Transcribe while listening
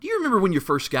remember when you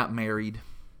first got married?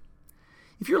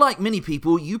 If you're like many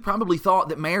people, you probably thought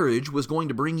that marriage was going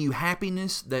to bring you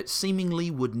happiness that seemingly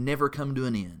would never come to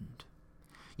an end.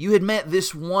 You had met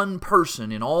this one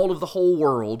person in all of the whole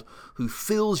world who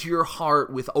fills your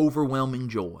heart with overwhelming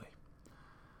joy.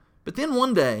 But then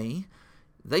one day,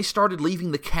 they started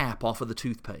leaving the cap off of the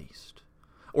toothpaste.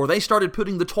 Or they started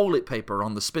putting the toilet paper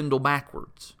on the spindle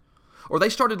backwards. Or they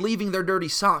started leaving their dirty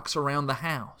socks around the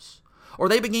house. Or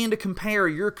they began to compare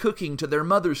your cooking to their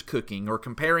mother's cooking, or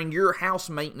comparing your house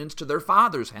maintenance to their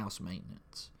father's house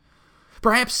maintenance.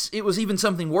 Perhaps it was even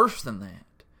something worse than that.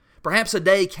 Perhaps a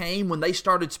day came when they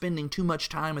started spending too much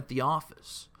time at the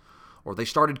office. Or they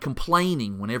started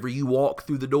complaining whenever you walked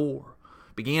through the door,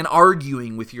 began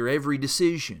arguing with your every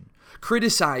decision,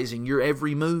 criticizing your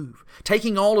every move,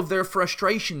 taking all of their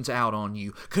frustrations out on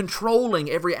you, controlling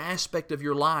every aspect of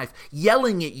your life,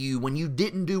 yelling at you when you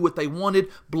didn't do what they wanted,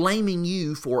 blaming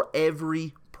you for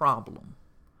every problem.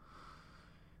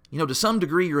 You know, to some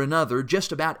degree or another,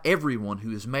 just about everyone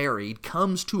who is married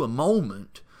comes to a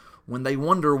moment when they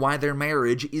wonder why their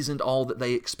marriage isn't all that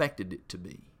they expected it to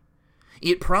be.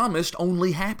 It promised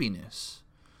only happiness,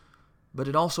 but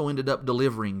it also ended up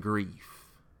delivering grief.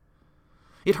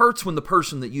 It hurts when the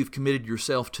person that you've committed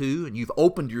yourself to and you've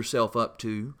opened yourself up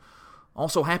to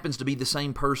also happens to be the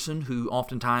same person who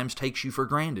oftentimes takes you for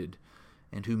granted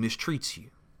and who mistreats you.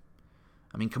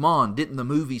 I mean, come on, didn't the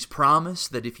movies promise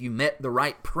that if you met the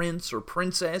right prince or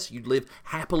princess, you'd live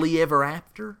happily ever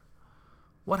after?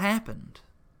 What happened?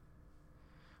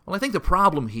 Well, I think the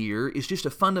problem here is just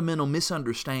a fundamental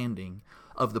misunderstanding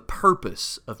of the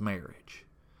purpose of marriage.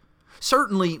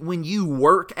 Certainly, when you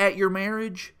work at your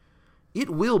marriage, it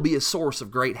will be a source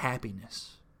of great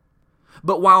happiness.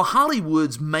 But while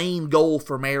Hollywood's main goal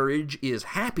for marriage is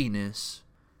happiness,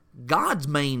 God's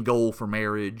main goal for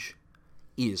marriage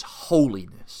is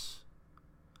holiness.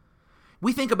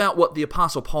 We think about what the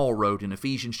Apostle Paul wrote in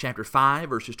Ephesians chapter 5,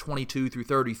 verses 22 through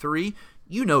 33.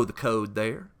 You know the code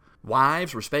there.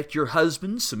 Wives, respect your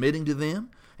husbands, submitting to them,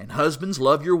 and husbands,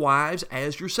 love your wives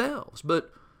as yourselves.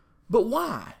 But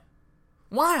why?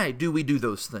 Why do we do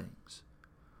those things?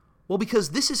 Well, because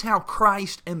this is how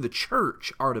Christ and the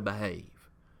church are to behave.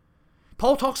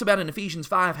 Paul talks about in Ephesians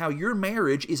 5 how your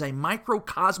marriage is a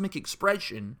microcosmic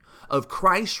expression of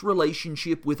Christ's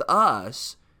relationship with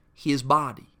us, his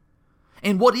body.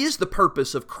 And what is the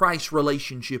purpose of Christ's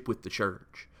relationship with the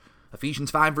church?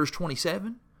 Ephesians 5 verse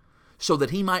 27, so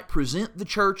that he might present the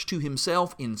church to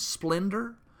himself in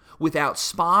splendor, without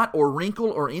spot or wrinkle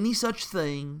or any such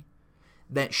thing,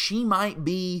 that she might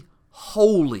be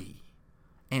holy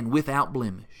and without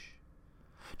blemish.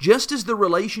 Just as the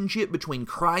relationship between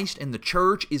Christ and the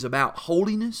church is about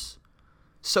holiness,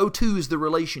 so too is the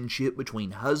relationship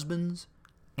between husbands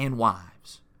and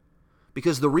wives.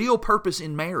 Because the real purpose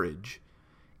in marriage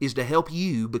is to help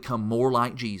you become more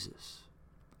like Jesus.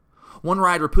 One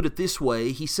writer put it this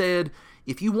way. He said,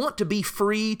 if you want to be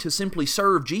free to simply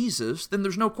serve Jesus, then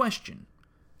there's no question.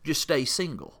 Just stay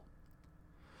single.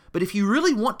 But if you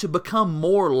really want to become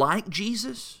more like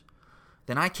Jesus,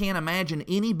 then I can't imagine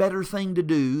any better thing to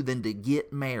do than to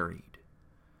get married.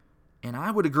 And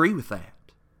I would agree with that.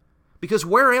 Because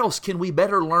where else can we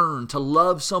better learn to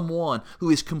love someone who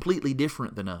is completely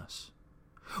different than us?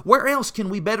 Where else can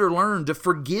we better learn to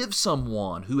forgive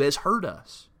someone who has hurt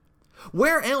us?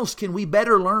 Where else can we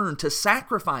better learn to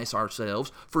sacrifice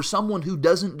ourselves for someone who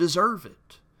doesn't deserve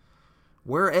it?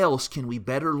 Where else can we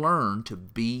better learn to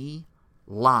be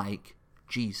like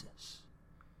Jesus?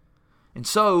 And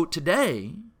so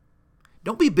today,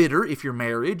 don't be bitter if your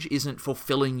marriage isn't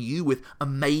fulfilling you with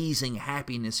amazing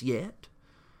happiness yet.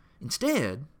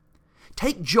 Instead,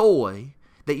 take joy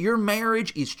that your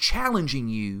marriage is challenging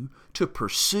you to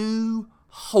pursue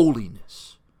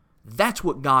holiness. That's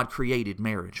what God created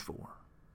marriage for.